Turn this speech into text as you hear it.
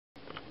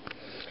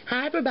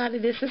Hi everybody,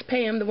 this is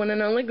Pam, the one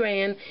and only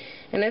Gran,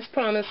 and as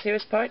promised,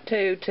 here's part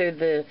 2 to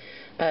the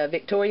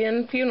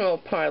Victorian funeral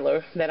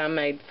parlor that I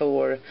made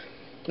for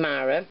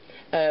Myra.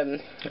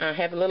 I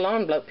have a little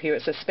envelope here.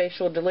 It's a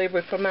special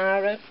delivery for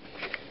Myra,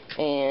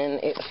 and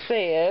it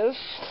says,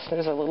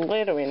 there's a little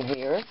letter in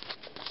here.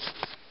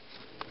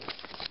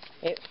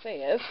 It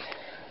says,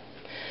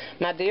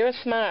 "My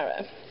dearest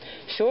Myra,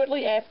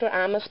 shortly after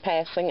Irma's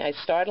passing, a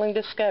startling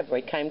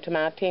discovery came to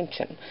my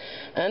attention.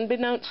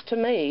 Unbeknownst to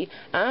me,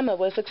 Irma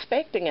was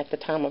expecting at the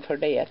time of her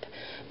death.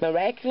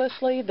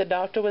 Miraculously, the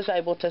doctor was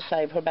able to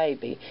save her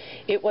baby.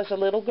 It was a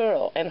little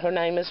girl, and her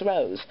name is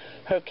Rose.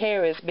 Her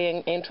care is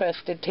being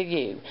entrusted to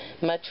you.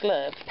 Much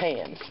love,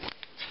 Pam."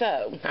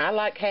 So, I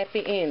like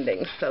happy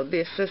endings, so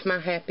this is my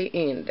happy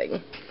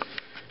ending.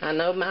 I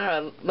know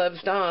Myra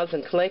loves dolls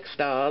and collects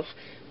dolls,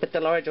 but the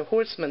larger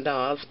Horseman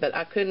dolls, but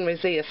I couldn't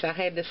resist. I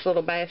had this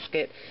little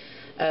basket,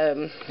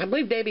 I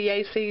believe Debbie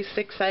AC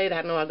 68,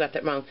 I know I got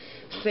that wrong,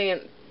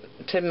 sent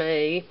to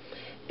me,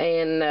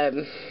 and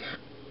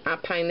I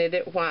painted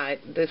it white.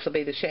 This will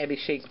be the shabby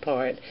chic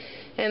part,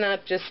 and I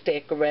just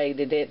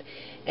decorated it,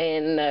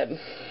 and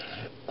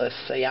let's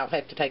see, I'll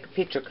have to take a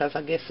picture because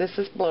I guess this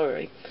is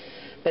blurry.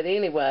 But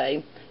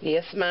anyway,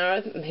 yes,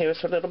 Myra,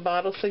 here's her little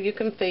bottle so you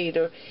can feed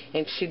her,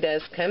 and she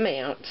does come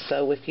out,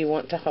 so if you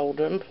want to hold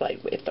her and play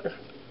with her.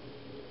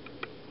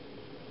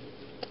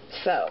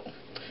 So,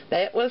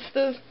 that was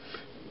the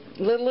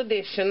little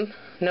addition,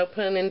 no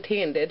pun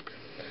intended,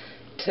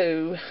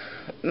 to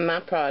my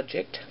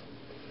project.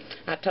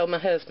 I told my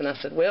husband, I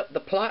said, well, the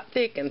plot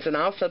thickens, and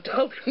I also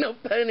told him no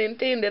pun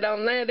intended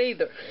on that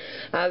either.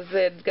 I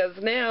said, because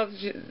now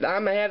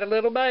I'm had a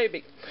little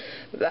baby.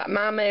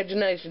 My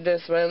imagination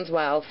just runs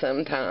wild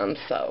sometimes.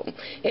 So,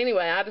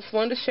 anyway, I just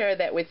wanted to share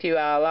that with you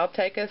all. I'll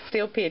take a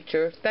still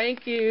picture.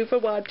 Thank you for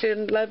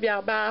watching. Love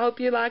y'all. Bye. I hope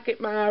you like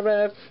it,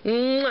 Myra.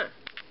 Mwah.